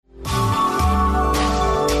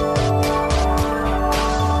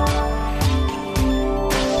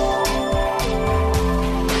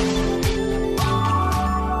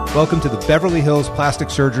Welcome to the Beverly Hills Plastic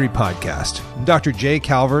Surgery Podcast. I'm Dr. Jay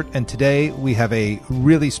Calvert, and today we have a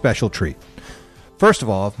really special treat. First of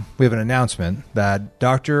all, we have an announcement that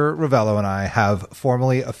Dr. Ravello and I have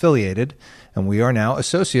formally affiliated, and we are now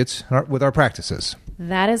associates with our practices.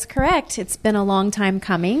 That is correct. It's been a long time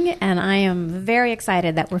coming, and I am very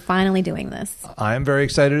excited that we're finally doing this. I am very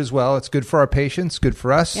excited as well. It's good for our patients, good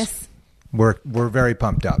for us. Yes. We're very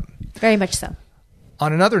pumped up. Very much so.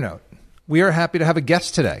 On another note, we are happy to have a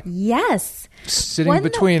guest today. Yes. Sitting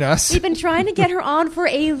between us. We've been trying to get her on for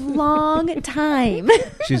a long time.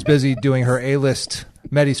 She's busy doing her A-list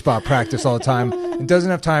Medi-Spa practice all the time and doesn't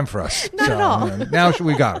have time for us. Not at all. Now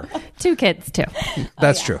we got her. 2 kids, too.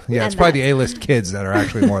 That's true. Yeah, it's probably the A-list kids that are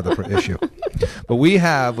actually more the issue. But we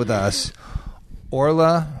have with us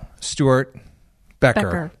Orla Stewart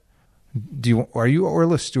Becker. Are you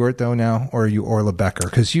Orla Stewart though now, or are you Orla Becker?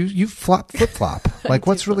 Because you flip flop. Like,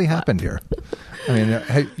 what's really happened here? I mean,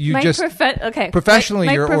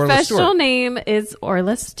 professionally, you're Orla Stewart. My professional name is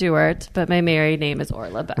Orla Stewart, but my married name is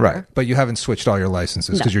Orla Becker. Right, but you haven't switched all your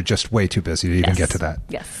licenses because you're just way too busy to even get to that.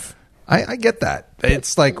 Yes. I get that.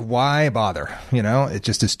 It's like, why bother? You know, it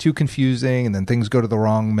just is too confusing, and then things go to the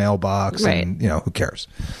wrong mailbox, and who cares?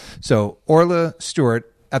 So Orla Stewart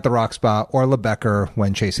at the ROX Spa, Orla Becker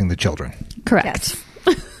when chasing the children. Correct.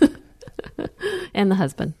 Yes. And the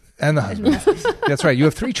husband. That's right. You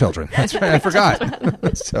have 3 children. That's right. I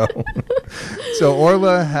forgot. So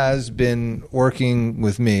Orla has been working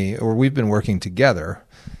with me, or we've been working together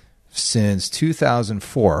since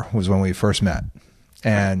 2004 was when we first met.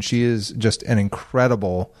 And she is just an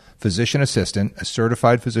incredible physician assistant. A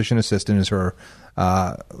certified physician assistant is her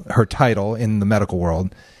title in the medical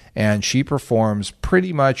world. And she performs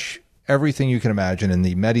pretty much everything you can imagine in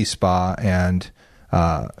the Medi-Spa and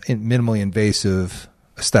in minimally invasive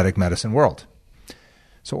aesthetic medicine world.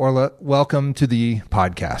 So Orla, welcome to the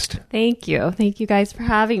podcast. Thank you. Thank you guys for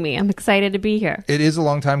having me. I'm excited to be here. It is a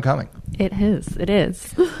long time coming. It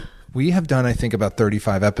is. We have done, I think, about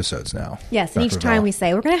 35 episodes now. Yes, and each time we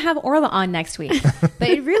say, we're going to have Orla on next week. But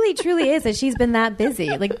it really, truly is that she's been that busy.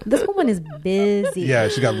 Like, this woman is busy. Yeah,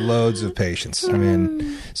 she's got loads of patients. I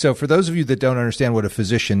mean, so for those of you that don't understand what a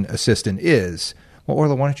physician assistant is, well,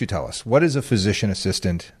 Orla, why don't you tell us? What is a physician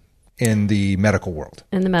assistant in the medical world?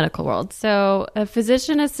 In the medical world. So a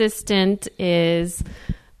physician assistant is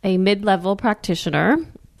a mid-level practitioner.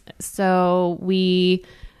 So we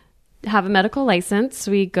have a medical license.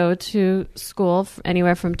 We go to school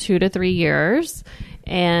anywhere from 2 to 3 years,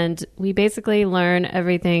 and we basically learn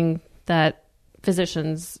everything that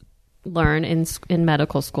physicians learn in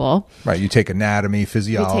medical school. Right. You take anatomy,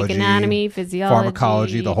 physiology,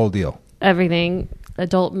 pharmacology, the whole deal. Everything,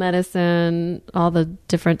 adult medicine, all the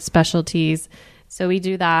different specialties. So we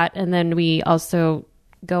do that, and then we also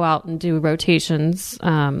go out and do rotations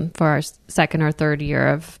for our second or third year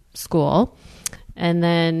of school. And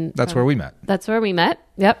then that's where we met.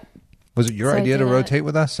 Yep. Was it your idea to rotate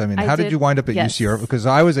with us? I mean, how did you wind up at UC Irvine? Because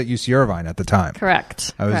I was at UC Irvine at the time.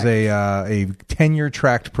 Correct. I was a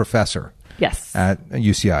tenure-tracked professor. Yes. At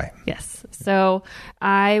UCI. Yes. So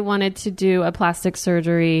I wanted to do a plastic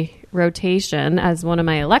surgery rotation as one of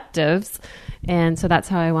my electives, and so that's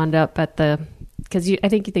how I wound up at because I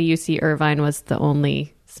think the UC Irvine was the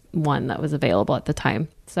only one that was available at the time.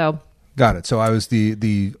 So. Got it. So I was the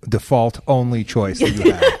default only choice that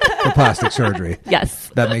you had for plastic surgery.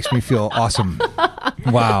 Yes. That makes me feel awesome.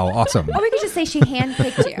 Wow, awesome. Or we could just say she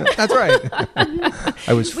handpicked you. That's right.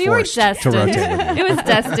 I was forced to rotate with you. It was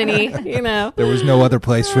destiny, There was no other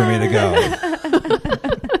place for me to go.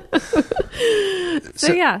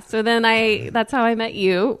 So then that's how I met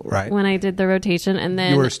you. Right. When I did the rotation. And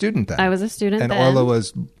then you were a student then. I was a student and then. Orla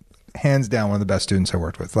was hands down one of the best students I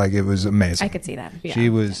worked with. Like, it was amazing. I could see that. Yeah. She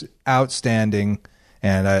was outstanding,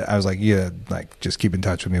 and I was like, yeah, like, just keep in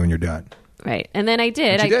touch with me when you're done. Right. And then I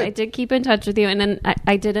did. I did keep in touch with you, and then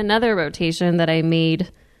I did another rotation that I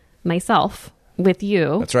made myself with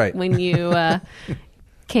you. That's right. When you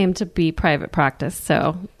came to be private practice.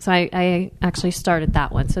 So I actually started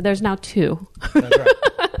that one. So there's now 2. That's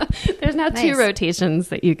right. There's now 2 rotations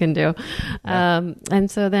that you can do. Yeah. And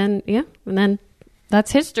so then, and then that's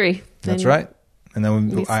history. That's right. And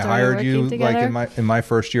then I hired you together. like in my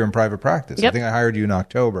first year in private practice. Yep. I think I hired you in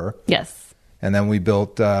October. Yes. And then we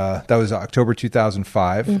built, that was October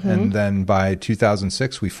 2005. Mm-hmm. And then by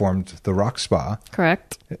 2006, we formed the ROX Spa.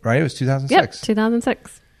 Correct. Right? It was 2006. Yep,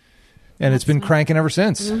 2006. And it's been cranking ever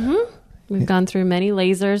since. Mm-hmm. We've gone through many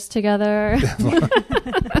lasers together.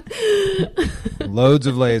 Loads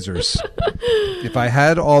of lasers. If I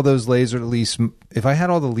had all those if I had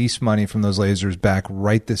all the lease money from those lasers back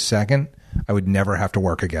right this second, I would never have to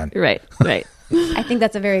work again. Right. I think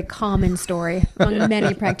that's a very common story among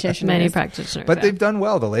many practitioners. But yeah. they've done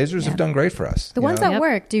well. The lasers have done great for us. The ones that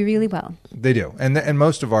work do really well. They do, and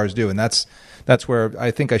most of ours do, and that's where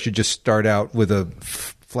I think I should just start out with a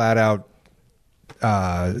flat out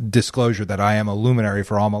disclosure that I am a luminary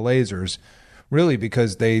for Alma lasers, really,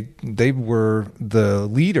 because they were the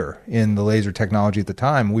leader in the laser technology at the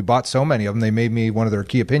time. We bought so many of them; they made me one of their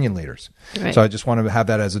key opinion leaders. Right. So I just wanted to have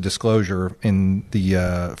that as a disclosure in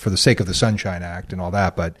the for the sake of the Sunshine Act and all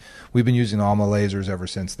that. But we've been using Alma lasers ever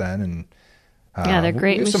since then, and they're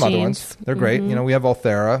great we have machines. some other ones. They're great. You know, we have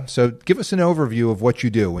Althera. So give us an overview of what you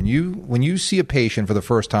do when you see a patient for the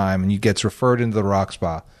first time and you gets referred into the ROX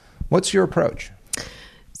spa. What's your approach?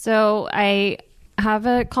 So I have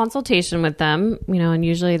a consultation with them, and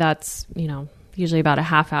usually that's, usually about a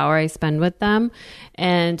half hour I spend with them,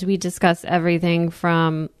 and we discuss everything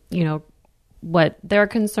from, what their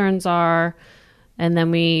concerns are. And then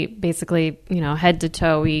we basically, head to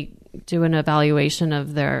toe, we do an evaluation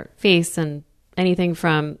of their face and anything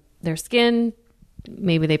from their skin.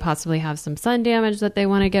 Maybe they possibly have some sun damage that they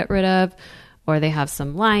want to get rid of, or they have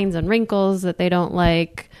some lines and wrinkles that they don't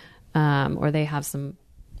like, or they have some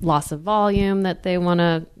loss of volume that they want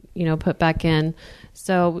to, put back in.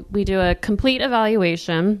 So we do a complete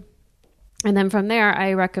evaluation. And then from there,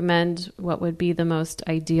 I recommend what would be the most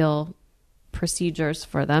ideal procedures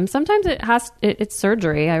for them. Sometimes it's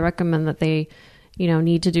surgery. I recommend that they,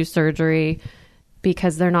 need to do surgery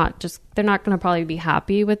because they're not going to probably be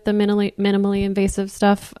happy with the minimally invasive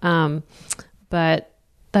stuff. But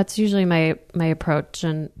that's usually my approach.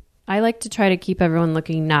 And I like to try to keep everyone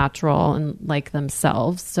looking natural and like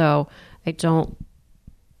themselves. So I don't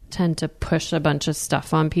tend to push a bunch of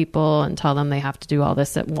stuff on people and tell them they have to do all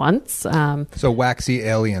this at once. So waxy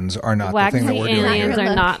aliens are not the thing that we're doing aliens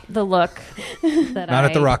here. are not the look. That Not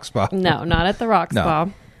at the ROX spa. No, not at the ROX spa.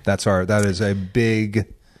 That is a big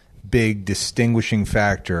distinguishing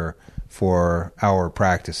factor for our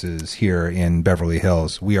practices here in Beverly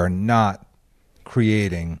Hills. We are not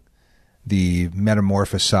creating the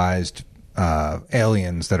metamorphosized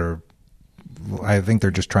aliens that are, I think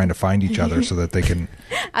they're just trying to find each other so that they can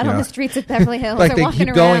out on the streets of Beverly Hills, like they walking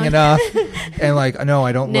keep going around. enough and like, no,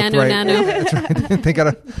 I don't look right. That's right. They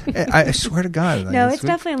gotta, I swear to God. No, it's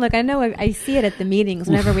definitely, look, I know I see it at the meetings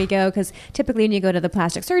whenever we go, because typically when you go to the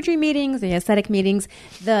plastic surgery meetings, the aesthetic meetings,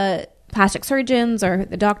 the plastic surgeons or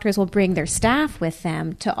the doctors will bring their staff with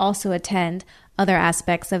them to also attend other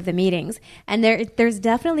aspects of the meetings. And there's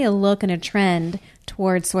definitely a look and a trend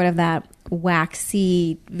towards sort of that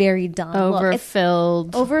waxy, very done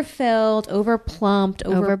overfilled, over plumped,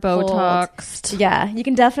 over Botoxed. Yeah, you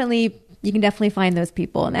can definitely find those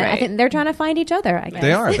people, and I think they're trying to find each other. I guess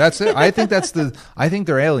they are. That's it. I think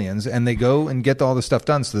they're aliens, and they go and get all the stuff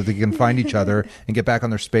done so that they can find each other and get back on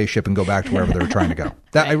their spaceship and go back to wherever they're trying to go.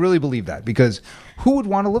 I really believe that, because who would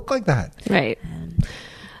want to look like that? Right.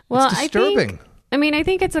 Well, it's disturbing. I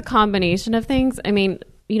think it's a combination of things. When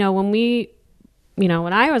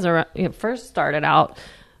I was first started out,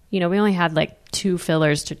 we only had like 2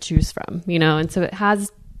 fillers to choose from, and so it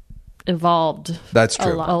has evolved. That's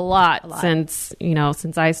true. A lot since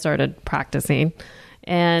I started practicing.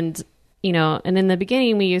 And, and in the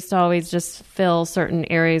beginning, we used to always just fill certain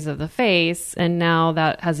areas of the face. And now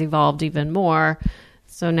that has evolved even more.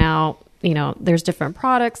 So now, there's different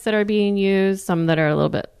products that are being used, some that are a little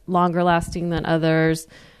bit longer lasting than others.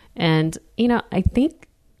 And, I think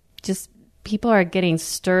just people are getting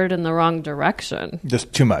stirred in the wrong direction.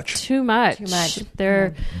 Just too much.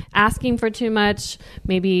 They're asking for too much.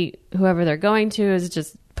 Maybe whoever they're going to is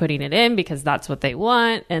just putting it in because that's what they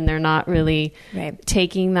want, and they're not really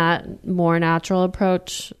taking that more natural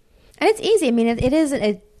approach. And it's easy. It is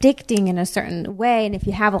addicting in a certain way, and if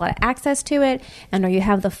you have a lot of access to it or you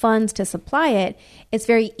have the funds to supply it, it's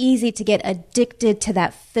very easy to get addicted to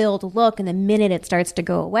that filled look, and the minute it starts to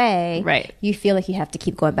go away, you feel like you have to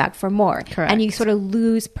keep going back for more. Correct. And you sort of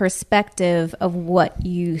lose perspective of what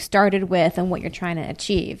you started with and what you're trying to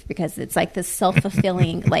achieve, because it's like this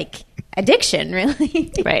self-fulfilling like addiction,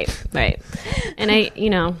 really. Right. And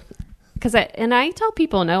I tell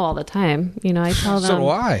people no all the time. I tell them. So do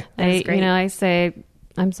I. I say,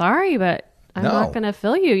 I'm sorry, but I'm not going to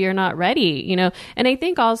fill you. You're not ready. And I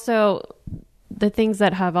think also the things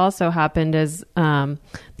that have also happened is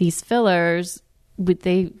these fillers,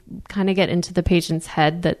 they kind of get into the patient's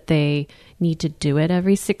head that they need to do it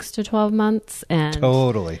every 6 to 12 months. And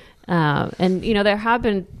totally. There have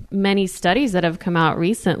been many studies that have come out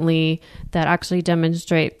recently that actually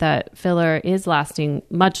demonstrate that filler is lasting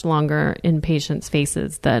much longer in patients'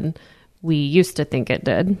 faces than we used to think it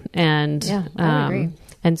did. And I would agree.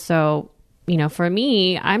 And so, for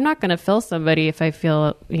me, I'm not going to fill somebody if I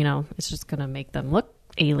feel, it's just going to make them look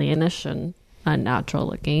alienish and unnatural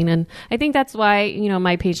looking. And I think that's why,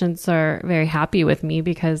 my patients are very happy with me,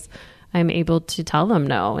 because I'm able to tell them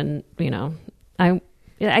no. And,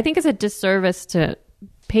 I think it's a disservice to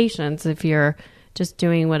patients if you're just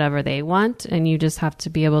doing whatever they want, and you just have to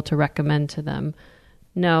be able to recommend to them,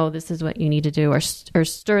 no, this is what you need to do, or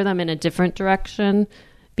stir them in a different direction,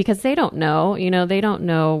 because they don't know, they don't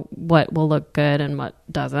know what will look good and what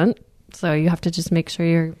doesn't. So you have to just make sure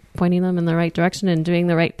you're pointing them in the right direction and doing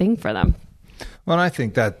the right thing for them. Well, and I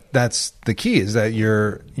think that's the key, is that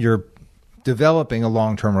you're developing a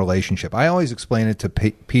long-term relationship. I always explain it to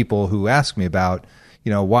people who ask me about,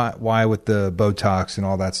 why with the Botox and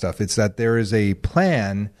all that stuff. It's that there is a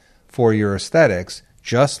plan for your aesthetics,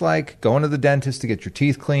 just like going to the dentist to get your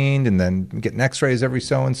teeth cleaned and then getting x-rays every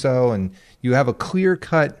so-and-so. And you have a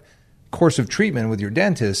clear-cut course of treatment with your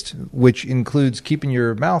dentist, which includes keeping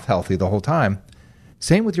your mouth healthy the whole time.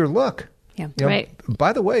 Same with your look. Yeah. Right.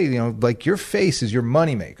 By the way, like your face is your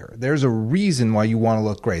moneymaker. There's a reason why you want to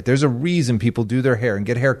look great. There's a reason people do their hair and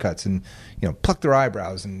get haircuts and, pluck their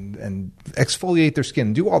eyebrows and exfoliate their skin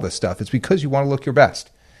and do all this stuff. It's because you want to look your best.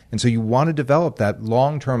 And so you want to develop that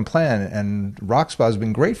long-term plan. And ROX Spa has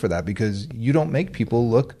been great for that, because you don't make people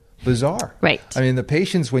look bizarre. Right. I mean, the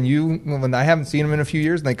patients, when I haven't seen them in a few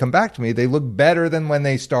years and they come back to me, they look better than when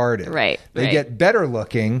they started. Right. They get better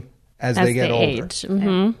looking as they get older. Age.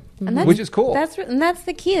 Mm-hmm. And which is cool. That's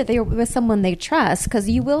the key, that they're with someone they trust, because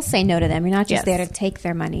you will say no to them. You're not just Yes. there to take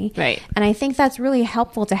their money. Right. And I think that's really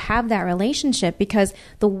helpful to have that relationship, because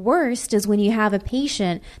the worst is when you have a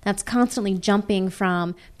patient that's constantly jumping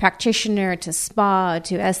from practitioner to spa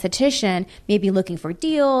to esthetician, maybe looking for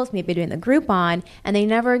deals, maybe doing the Groupon, and they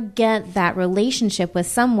never get that relationship with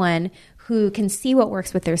someone who can see what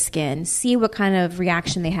works with their skin, see what kind of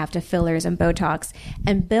reaction they have to fillers and Botox,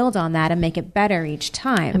 and build on that and make it better each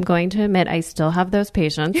time. I'm going to admit I still have those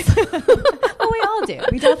patients Oh, we all do.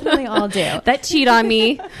 We definitely all do. that cheat on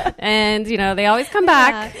me, and they always come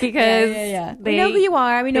back because We know who you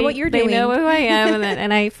are. We know what you're doing. They know who I am,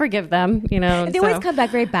 and I forgive them. They always come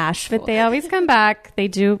back very bashful. but they always come back. They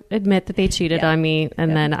do admit that they cheated on me,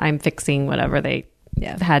 and then I'm fixing whatever they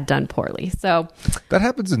had done poorly. So that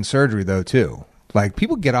happens in surgery though too. Like,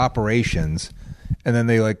 people get operations and then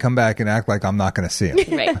they like come back and act like I'm not going to see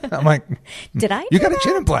them. right. I'm like, did I? You got a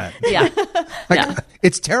chin implant. Yeah.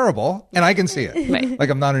 It's terrible and I can see it. Right. Like,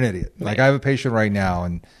 I'm not an idiot. Like, I have a patient right now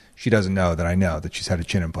and she doesn't know that I know that she's had a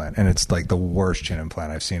chin implant, and it's like the worst chin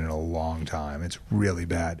implant I've seen in a long time. It's really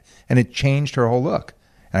bad. And it changed her whole look.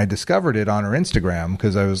 And I discovered it on her Instagram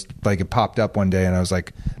because I was like, it popped up one day and I was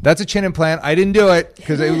like, that's a chin implant. I didn't do it,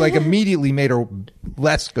 because it like immediately made her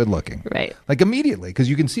less good looking. Right. Like, immediately, because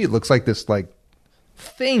you can see it looks like this like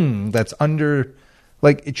thing that's under,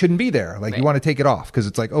 like, it shouldn't be there. Like, you want to take it off because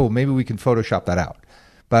it's like, oh, maybe we can Photoshop that out.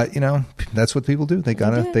 But, that's what people do. They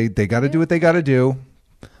gotta do what they gotta do.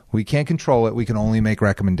 We can't control it. We can only make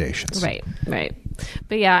recommendations. Right.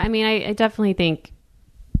 But yeah, I mean, I definitely think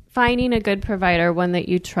finding a good provider, one that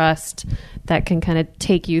you trust, that can kind of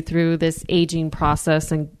take you through this aging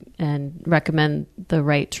process and recommend the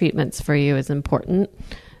right treatments for you is important.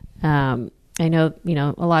 I know,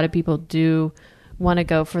 a lot of people do want to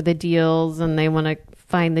go for the deals, and they want to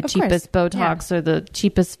find the cheapest Botox or the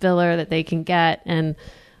cheapest filler that they can get. And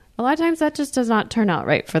a lot of times that just does not turn out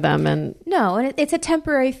right for them. And no, and it's a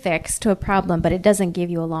temporary fix to a problem, but it doesn't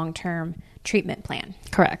give you a long-term treatment plan.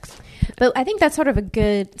 Correct. But I think that's sort of a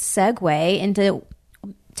good segue into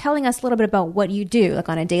telling us a little bit about what you do, like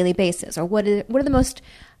on a daily basis, or what are the most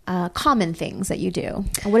common things that you do,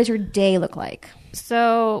 and what does your day look like?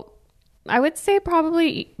 So I would say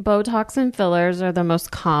probably Botox and fillers are the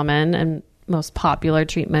most common and most popular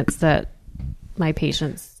treatments that my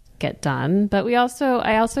patients get done. But I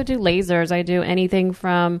also do lasers. I do anything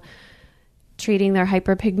from treating their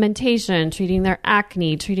hyperpigmentation, treating their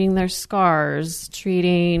acne, treating their scars,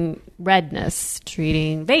 treating redness,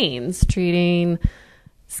 treating veins, treating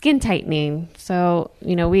skin tightening. So,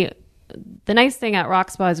 the nice thing at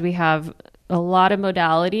ROX Spa is we have a lot of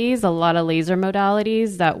modalities, a lot of laser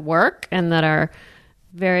modalities that work and that are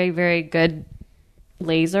very, very good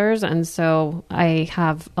lasers. And so I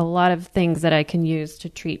have a lot of things that I can use to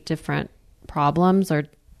treat different problems or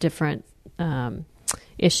different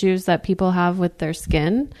issues that people have with their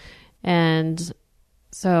skin. And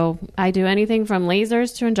so I do anything from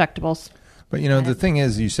lasers to injectables. But the thing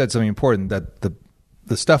is, you said something important, that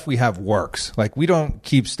the stuff we have works. Like, we don't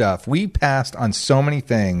keep stuff. We passed on so many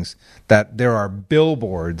things that there are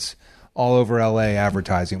billboards all over LA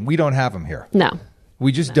advertising. We don't have them here. No.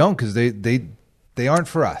 We just don't, because they They aren't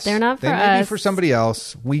for us. They're not for us. They may be for somebody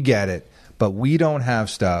else. We get it. But we don't have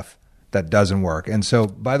stuff that doesn't work. And so,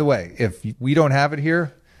 by the way, if we don't have it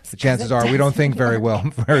here, the chances are we don't think very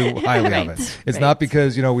highly of it. It's not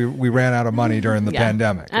because, we ran out of money during the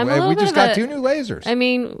pandemic. We just got 2 new lasers. I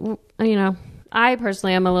mean, I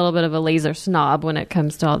personally am a little bit of a laser snob when it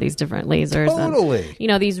comes to all these different lasers. Totally.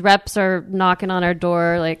 And, these reps are knocking on our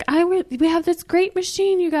door like, we have this great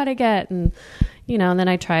machine you got to get. And, and then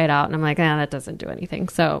I try it out and I'm like, that doesn't do anything.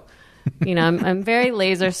 So, I'm very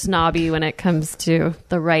laser snobby when it comes to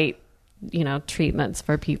the right treatments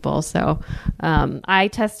for people. So I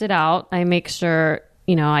test it out. I make sure,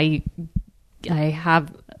 I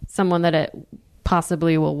have someone that it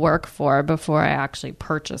possibly will work for before I actually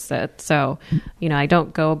purchase it. So, I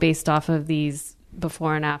don't go based off of these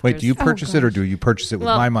before and after. Wait, do you purchase it or do you purchase it with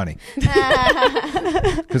my money?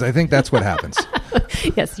 Because I think that's what happens.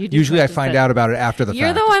 Yes, you do. Usually I find out about it after the fact.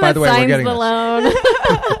 You're the one that signs the loan.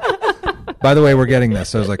 By the way, we're getting this.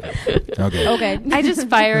 So I was like, okay. I just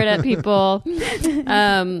fire it at people.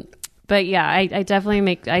 But yeah, I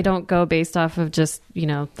definitely I don't go based off of just,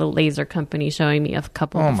 the laser company showing me a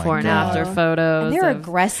couple before and after photos. And they're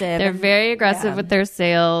aggressive. They're very aggressive with their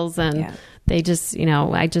sales. And they just,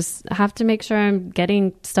 I just have to make sure I'm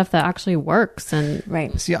getting stuff that actually works. And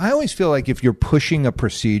right. See, I always feel like if you're pushing a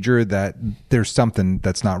procedure that there's something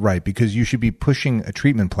that's not right, because you should be pushing a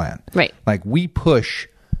treatment plan. Right. Like we push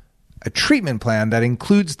a treatment plan that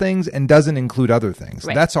includes things and doesn't include other things.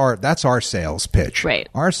 Right. That's our sales pitch. Right.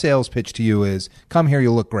 Our sales pitch to you is, come here,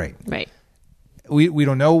 you'll look great. Right. We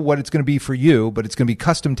don't know what it's going to be for you, but it's going to be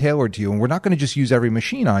custom tailored to you. And we're not going to just use every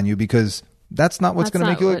machine on you because that's not what's going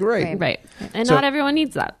to make you look great. Right. And not everyone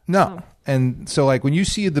needs that. No. So. And so like when you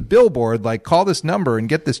see the billboard, like call this number and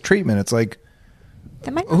get this treatment, it's like,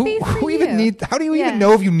 that might not be for you. How do you even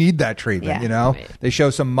know if you need that treatment? Yeah. Right. They show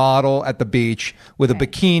some model at the beach with a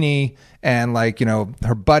bikini and like,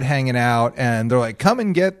 her butt hanging out, and they're like, come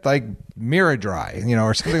and get like Mirror Dry,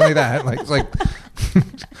 or something like that. Like, it's like,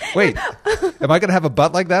 wait, am I going to have a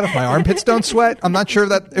butt like that if my armpits don't sweat? I'm not sure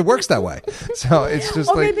that it works that way. So it's just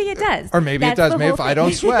Or maybe it does. Or maybe it does. Maybe if I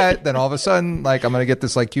don't sweat, then all of a sudden, like, I'm going to get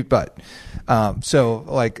this like cute butt. So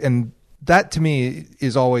like, and that to me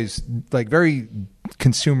is always like very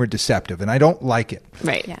consumer deceptive, and I don't like it.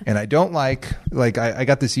 Right. Yeah. And I don't like I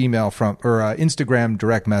got this email from, or Instagram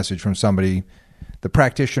direct message from somebody. The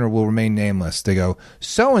practitioner will remain nameless. They go,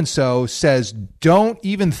 so-and-so says, don't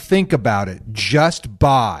even think about it. Just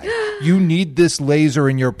buy. You need this laser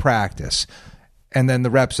in your practice. And then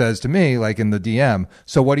the rep says to me, like in the DM,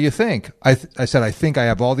 so what do you think? I said, I think I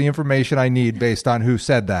have all the information I need based on who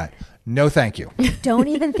said that. No, thank you. Don't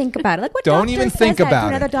even think about it. Like what don't doctor even says think that about to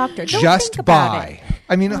another it. Doctor? Don't Just think about buy. It.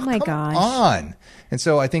 I mean, oh my come gosh. on. And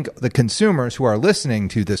so I think the consumers who are listening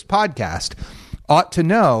to this podcast ought to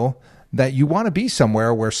know that you want to be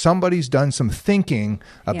somewhere where somebody's done some thinking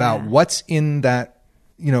about what's in that,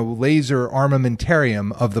 laser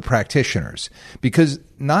armamentarium of the practitioners, because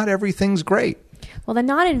not everything's great. Well, the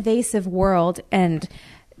non-invasive world and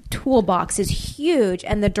toolbox is huge,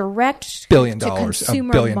 and the direct $1 billion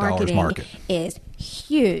consumer marketing market is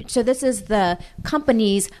huge. So this is the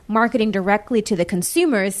companies marketing directly to the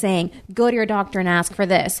consumers, saying, go to your doctor and ask for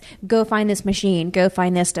this, go find this machine, go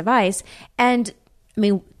find this device. And I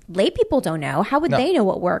mean, lay people don't know. How would they know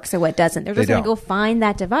what works or what doesn't? They're just going to go find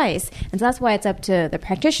that device. And so that's why it's up to the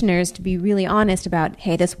practitioners to be really honest about,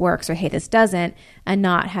 hey, this works or hey, this doesn't, and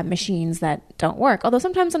not have machines that don't work. Although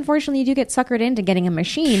sometimes, unfortunately, you do get suckered into getting a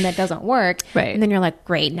machine that doesn't work. Right. And then you're like,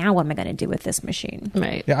 great, now what am I going to do with this machine?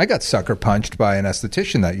 Right. Yeah, I got sucker punched by an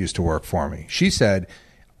esthetician that used to work for me. She said,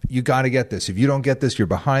 you got to get this. If you don't get this, you're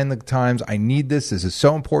behind the times. I need this. This is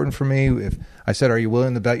so important for me. If I said, are you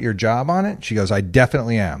willing to bet your job on it? She goes, I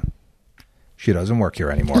definitely am. She doesn't work here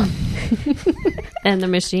anymore. And the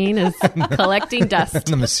machine is collecting dust.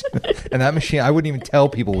 And that machine, I wouldn't even tell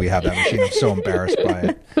people we have that machine. I'm so embarrassed by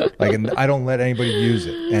it. Like, and I don't let anybody use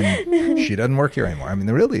it. And she doesn't work here anymore. I mean,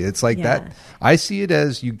 really, it's like that. I see it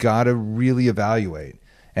as you got to really evaluate.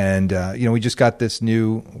 And, we just got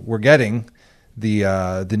we're getting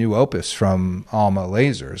the new Opus from Alma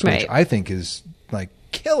Lasers, which I think is like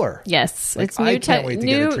killer. Yes, like, it's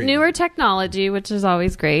newer technology, which is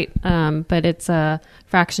always great. But it's a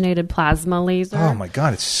fractionated plasma laser. Oh my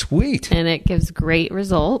God, it's sweet, and it gives great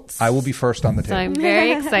results. I will be first on the table. So I'm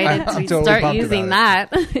very excited to totally start using that.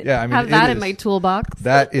 Yeah, I mean, have that in my toolbox.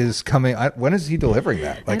 That is coming. When is he delivering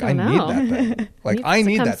that? Like, I need that thing. Like, I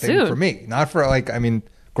need that thing for me, not for like. I mean,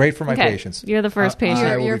 Great for my Okay. patients. You're the first patient.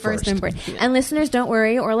 I will You're be first first. and first. And listeners, don't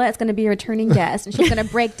worry. Orla is going to be a returning guest, and she's going to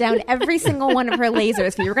break down every single one of her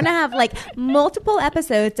lasers. So you're going to have like multiple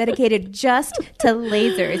episodes dedicated just to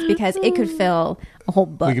lasers because it could fill a whole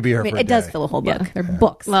book. We could be here for a It does day. fill a whole book. Yeah. They're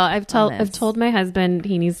books. Well, I've on this. told my husband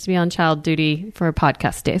he needs to be on child duty for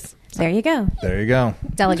podcast days. There you go. There you go.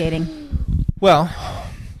 Delegating. Well,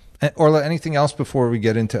 Orla, anything else before we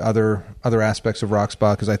get into other aspects of Rock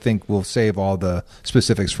Spa? Because I think we'll save all the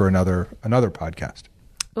specifics for another podcast.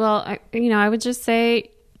 Well, I would just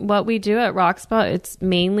say what we do at ROX Spa, it's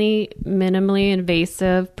mainly minimally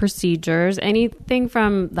invasive procedures. Anything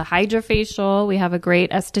from the hydrofacial. We have a great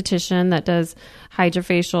esthetician that does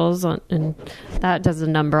hydrofacials, and that does a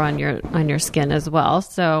number on your skin as well.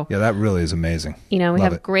 So Yeah, that really is amazing. we Love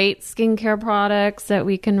have it. great skincare products that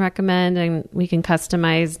we can recommend, and we can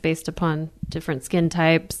customize based upon different skin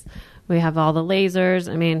types. We have all the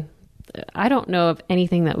lasers. I mean, I don't know of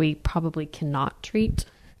anything that we probably cannot treat.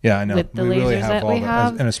 Yeah, I know. With the we really lasers have that all we the,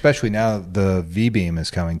 have. and especially now the V-beam is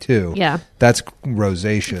coming too. Yeah. That's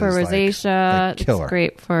rosacea. For is rosacea, like killer. it's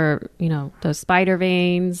great for, those spider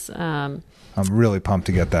veins. I'm really pumped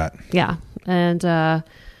to get that. Yeah. And,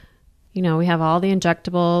 we have all the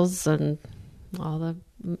injectables and all the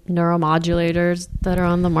neuromodulators that are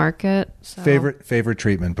on the market. So Favorite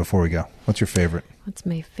treatment before we go. What's your favorite? What's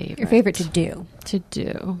my favorite? Your favorite to do. To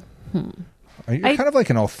do. You're kind of like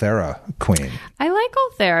an Ulthera queen. I like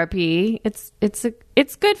all therapy. It's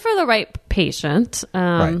good for the right patient.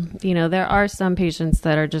 Right. There are some patients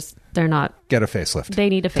that are they're not. Get a facelift. They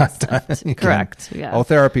need a facelift. You can. Correct. Yeah.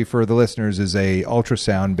 Ultherapy, for the listeners, is a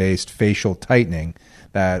ultrasound-based facial tightening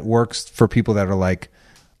that works for people that are like,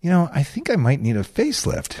 I think I might need a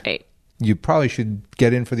facelift. Right. You probably should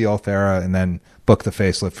get in for the Ulthera and then book the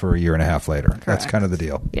facelift for a year and a half later. That's kind of the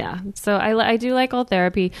deal. Yeah. So I do like all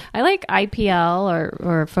therapy. I like IPL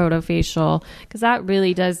or photofacial because that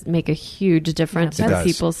really does make a huge difference It in does.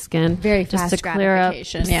 people's skin. Very just fast to clear up.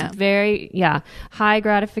 gratification, yeah. High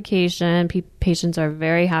gratification. Patients are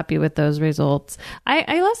very happy with those results.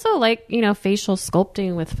 I also like, facial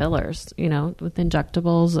sculpting with fillers, with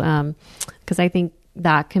injectables, because I think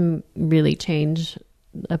that can really change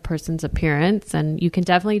a person's appearance, and you can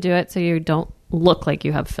definitely do it so you don't look like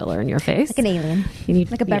you have filler in your face. Like an alien. You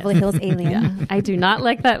need, Like a Beverly Hills alien. Yeah. I do not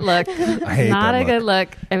like that look. I hate Not that a good look.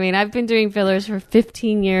 I mean, I've been doing fillers for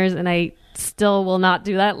 15 years and I still will not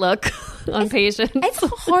do that look on patients. It's a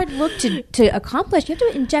hard look to accomplish. You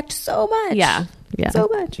have to inject so much. Yeah. So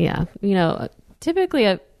much. Yeah.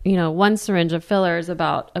 Typically one syringe of filler is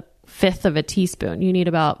about a fifth of a teaspoon. You need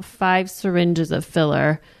about 5 syringes of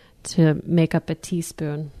filler to make up a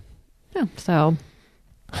teaspoon. Oh. So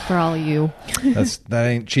for all of you. That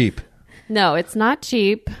ain't cheap. No, it's not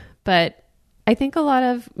cheap, but I think a lot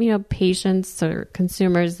of, patients or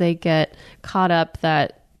consumers, they get caught up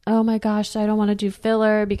that, oh my gosh, I don't want to do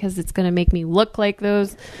filler because it's going to make me look like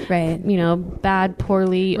those, Right. bad,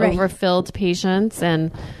 poorly Right. overfilled patients.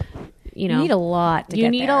 And, You need a lot to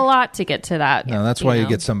get there. a lot to get to that. No, that's why you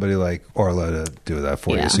get somebody like Orla to do that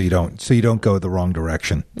for you, so you don't go the wrong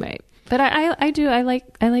direction. Right. But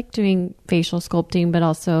I like doing facial sculpting, but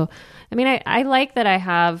also, I like that I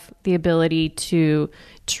have the ability to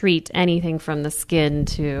treat anything from the skin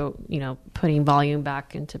to, putting volume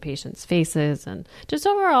back into patients' faces and just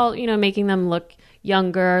overall, making them look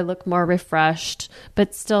younger, look more refreshed,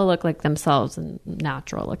 but still look like themselves and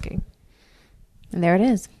natural looking. And there it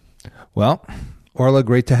is. Well, Orla,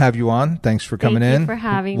 great to have you on. Thanks for coming in. Thank you for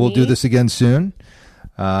having We'll me. do this again soon.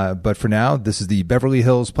 But for now, this is the Beverly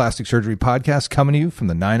Hills Plastic Surgery Podcast coming to you from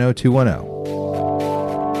the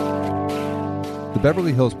 90210. The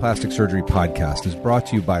Beverly Hills Plastic Surgery Podcast is brought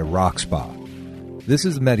to you by ROX Spa. This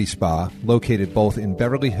is Medi Spa, located both in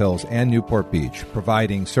Beverly Hills and Newport Beach,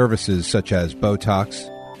 providing services such as Botox,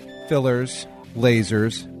 fillers,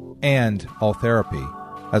 lasers, and Ultherapy,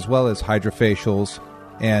 as well as hydrofacials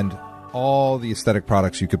and all the aesthetic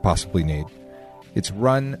products you could possibly need. It's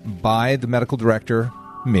run by the medical director,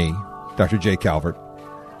 me, Dr. Jay Calvert.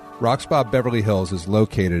 ROX Spa Beverly Hills is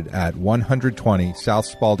located at 120 South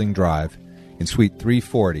Spalding Drive in Suite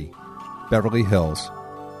 340, Beverly Hills,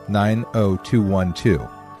 90212.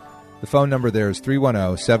 The phone number there is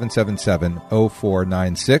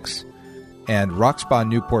 310-777-0496. And ROX Spa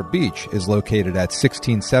Newport Beach is located at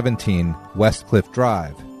 1617 West Cliff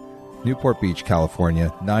Drive, Newport Beach,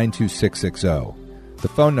 California, 92660. The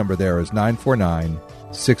phone number there is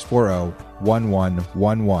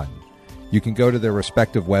 949-640-1111. You can go to their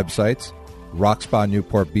respective websites,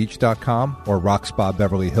 rockspanewportbeach.com or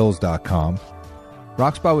rockspabeverlyhills.com.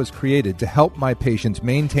 ROX Spa was created to help my patients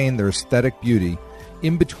maintain their aesthetic beauty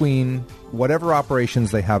in between whatever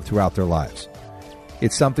operations they have throughout their lives.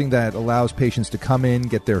 It's something that allows patients to come in,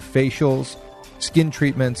 get their facials, skin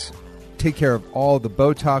treatments, take care of all the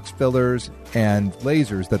Botox fillers and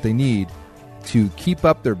lasers that they need to keep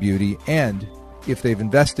up their beauty. And if they've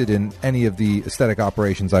invested in any of the aesthetic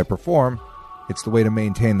operations I perform, it's the way to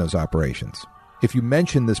maintain those operations. If you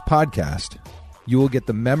mention this podcast, you will get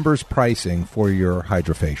the members' pricing for your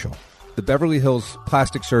hydrofacial. The Beverly Hills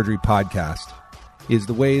Plastic Surgery Podcast is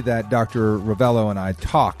the way that Dr. Ravello and I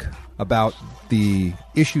talk about the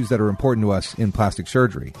issues that are important to us in plastic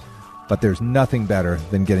surgery. But there's nothing better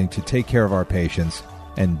than getting to take care of our patients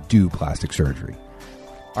and do plastic surgery.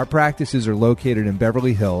 Our practices are located in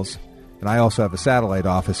Beverly Hills, and I also have a satellite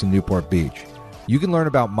office in Newport Beach. You can learn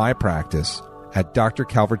about my practice at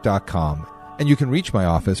drcalvert.com, and you can reach my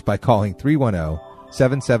office by calling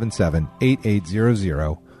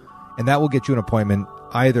 310-777-8800, and that will get you an appointment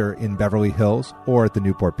either in Beverly Hills or at the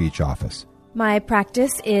Newport Beach office. My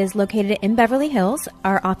practice is located in Beverly Hills.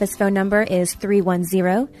 Our office phone number is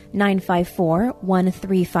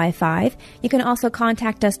 310-954-1355. You can also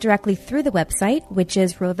contact us directly through the website, which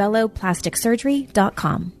is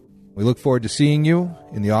rovelloplasticsurgery.com. We look forward to seeing you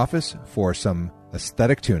in the office for some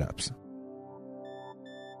aesthetic tune-ups.